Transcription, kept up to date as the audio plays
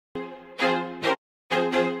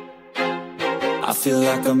I feel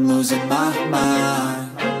like I'm losing my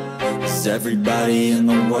mind. Is everybody in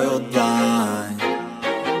the world blind?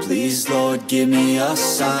 Please, Lord, give me a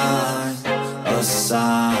sign, a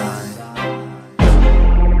sign.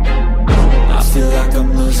 I feel like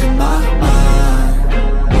I'm losing my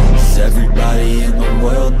mind. Is everybody in the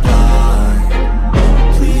world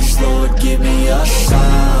blind? Please, Lord, give me a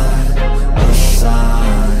sign, a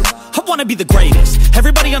sign. I wanna be the greatest.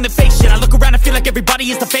 Everybody on the fake shit. I look around and feel like everybody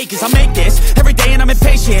is the fakest. I make this every day and I'm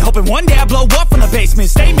impatient, hoping one day I blow up from the basement.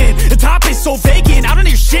 Statement, the top is so vacant. I don't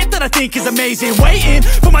hear shit that I think is amazing. Waiting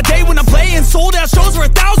for my day when I'm playing sold out shows for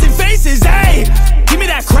 1,000 faces. Hey, give me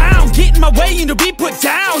that crown, get in my way and to be put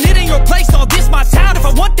down. It ain't your place, all this my town. If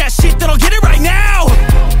I want that shit, then I'll get it right now.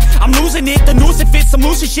 I'm losing it, the noose it fits. I'm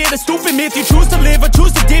losing shit, a stupid myth. You choose to live or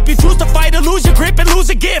choose to dip. You choose to fight or lose your grip and lose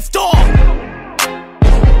a gift.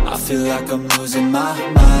 I feel like I'm losing my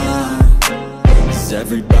mind. Is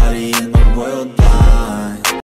everybody in the world